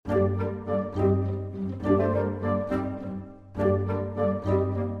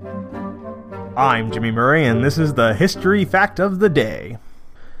I'm Jimmy Murray, and this is the History Fact of the Day.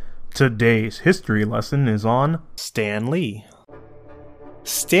 Today's history lesson is on Stan Lee.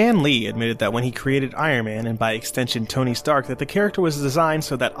 Stan Lee admitted that when he created Iron Man, and by extension Tony Stark, that the character was designed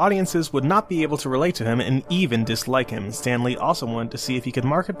so that audiences would not be able to relate to him and even dislike him. Stan Lee also wanted to see if he could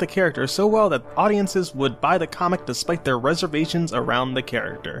market the character so well that audiences would buy the comic despite their reservations around the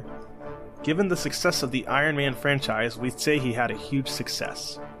character. Given the success of the Iron Man franchise, we'd say he had a huge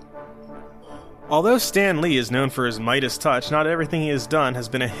success. Although Stan Lee is known for his Midas touch, not everything he has done has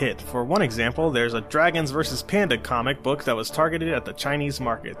been a hit. For one example, there's a Dragons vs. Panda comic book that was targeted at the Chinese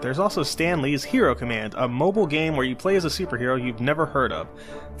market. There's also Stan Lee's Hero Command, a mobile game where you play as a superhero you've never heard of.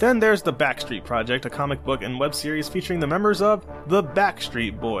 Then there's the Backstreet Project, a comic book and web series featuring the members of the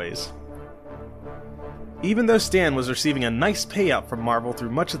Backstreet Boys. Even though Stan was receiving a nice payout from Marvel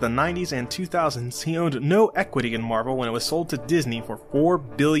through much of the 90s and 2000s, he owned no equity in Marvel when it was sold to Disney for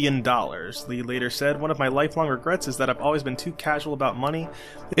 $4 billion. Lee later said, "One of my lifelong regrets is that I've always been too casual about money.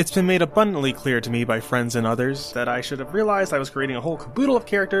 It's been made abundantly clear to me by friends and others that I should have realized I was creating a whole caboodle of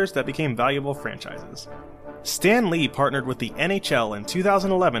characters that became valuable franchises." Stan Lee partnered with the NHL in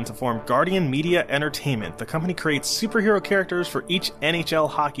 2011 to form Guardian Media Entertainment. The company creates superhero characters for each NHL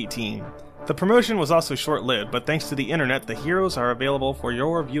hockey team. The promotion was also short-lived, but thanks to the internet, the heroes are available for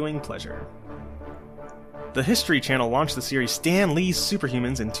your viewing pleasure. The History Channel launched the series Stan Lee's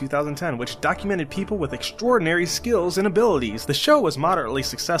Superhumans in 2010, which documented people with extraordinary skills and abilities. The show was moderately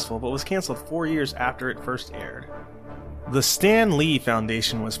successful, but was canceled 4 years after it first aired. The Stan Lee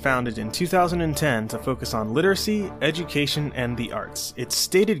Foundation was founded in 2010 to focus on literacy, education, and the arts. Its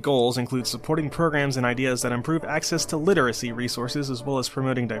stated goals include supporting programs and ideas that improve access to literacy resources, as well as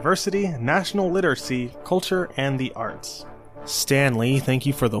promoting diversity, national literacy, culture, and the arts. Stan Lee, thank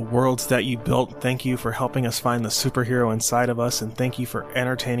you for the worlds that you built, thank you for helping us find the superhero inside of us, and thank you for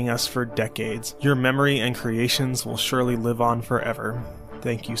entertaining us for decades. Your memory and creations will surely live on forever.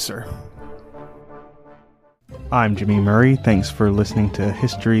 Thank you, sir. I'm Jimmy Murray. Thanks for listening to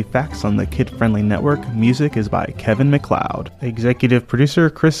History Facts on the Kid Friendly Network. Music is by Kevin MacLeod. Executive producer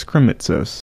Chris Kremitzos.